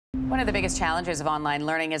One of the biggest challenges of online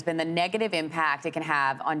learning has been the negative impact it can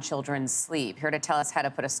have on children's sleep. Here to tell us how to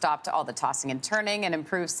put a stop to all the tossing and turning and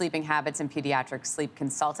improve sleeping habits and pediatric sleep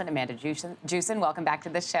consultant Amanda Jewson. Welcome back to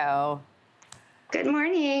the show. Good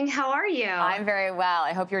morning. How are you? I'm very well.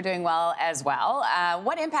 I hope you're doing well as well.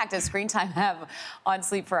 What impact does screen time have on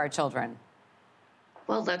sleep for our children?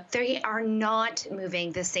 Well, look, they are not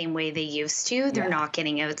moving the same way they used to. They're not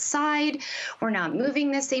getting outside. We're not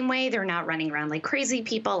moving the same way. They're not running around like crazy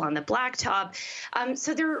people on the blacktop.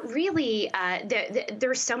 So they're really,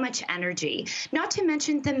 there's so much energy, not to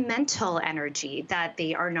mention the mental energy that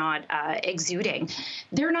they are not exuding.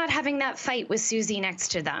 They're not having that fight with Susie next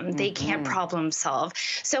to them. They can't problem solve.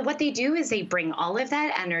 So what they do is they bring all of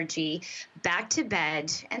that energy back to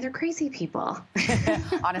bed, and they're crazy people.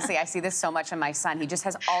 Honestly, I see this so much in my son. He just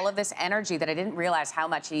has all of this energy that I didn't realize how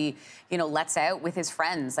much he, lets out with his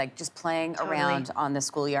friends, like just playing around on the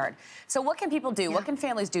schoolyard. So what can people do? What can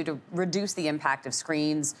families do to reduce the impact of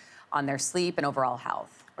screens on their sleep and overall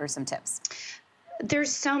health? What are some tips?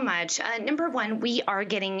 There's so much. Number one, we are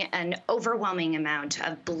getting an overwhelming amount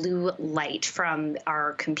of blue light from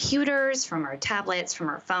our computers, from our tablets, from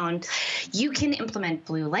our phone. You can implement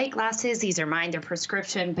blue light glasses. These are mine, they're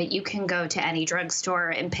prescription, but you can go to any drugstore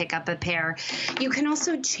and pick up a pair. You can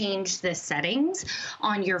also change the settings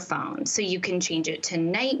on your phone. So you can change it to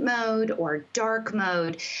night mode or dark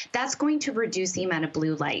mode. That's going to reduce the amount of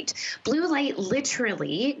blue light. Blue light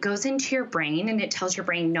literally goes into your brain and it tells your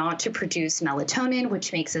brain not to produce melatonin,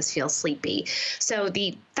 which makes us feel sleepy. So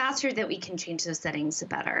the faster that we can change those settings, the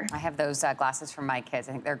better. I have those glasses from my kids.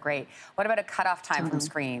 I think they're great. What about a cutoff time from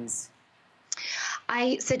screens?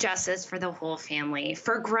 I suggest this for the whole family.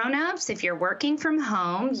 For grown-ups, if you're working from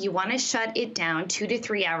home, you want to shut it down 2 to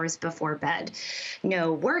 3 hours before bed.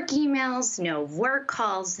 No work emails, no work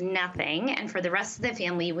calls, nothing. And for the rest of the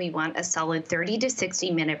family, we want a solid 30 to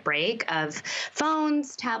 60-minute break of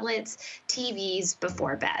phones, tablets, TVs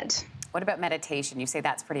before bed. What about meditation? You say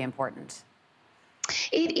that's pretty important.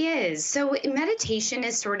 It is. So meditation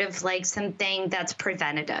is sort of like something that's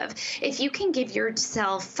preventative. If you can give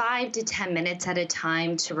yourself 5 to 10 minutes at a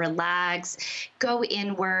time to relax, go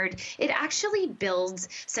inward, it actually builds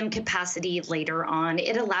some capacity later on.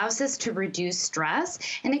 It allows us to reduce stress,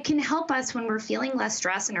 and it can help us when we're feeling less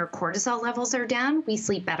stress and our cortisol levels are down, we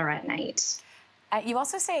sleep better at night. You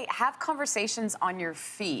also say have conversations on your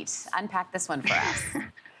feet. Unpack this one for us.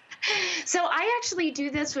 So I actually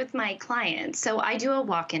do this with my clients. So I do a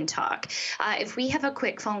walk and talk. If we have a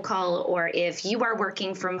quick phone call or if you are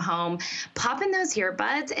working from home, pop in those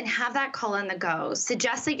earbuds and have that call on the go.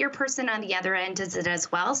 Suggest that your person on the other end does it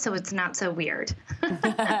as well, so it's not so weird.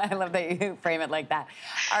 I love that you frame it like that.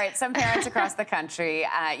 All right, some parents across the country,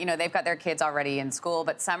 they've got their kids already in school,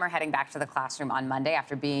 but some are heading back to the classroom on Monday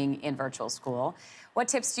after being in virtual school. What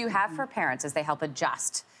tips do you have for parents as they help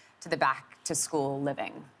adjust to the back-to-school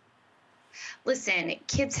living? Listen,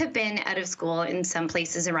 kids have been out of school in some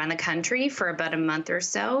places around the country for about a month or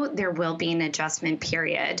so. There will be an adjustment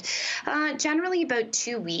period. Generally about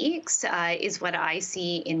 2 weeks is what I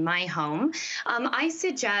see in my home. I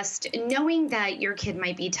suggest, knowing that your kid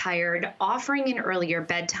might be tired, offering an earlier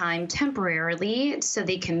bedtime temporarily so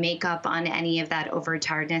they can make up on any of that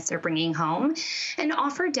overtiredness they're bringing home, and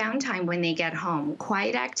offer downtime when they get home.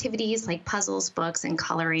 Quiet activities like puzzles, books, and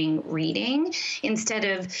coloring, reading, instead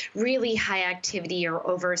of really high activity or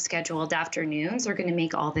over-scheduled afternoons are going to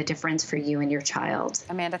make all the difference for you and your child.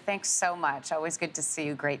 Amanda, thanks so much. Always good to see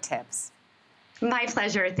you. Great tips. My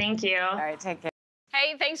pleasure. Thank you. All right, take care.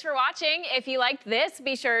 Hey, thanks for watching. If you liked this,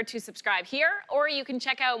 be sure to subscribe here, or you can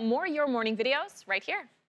check out more Your Morning videos right here.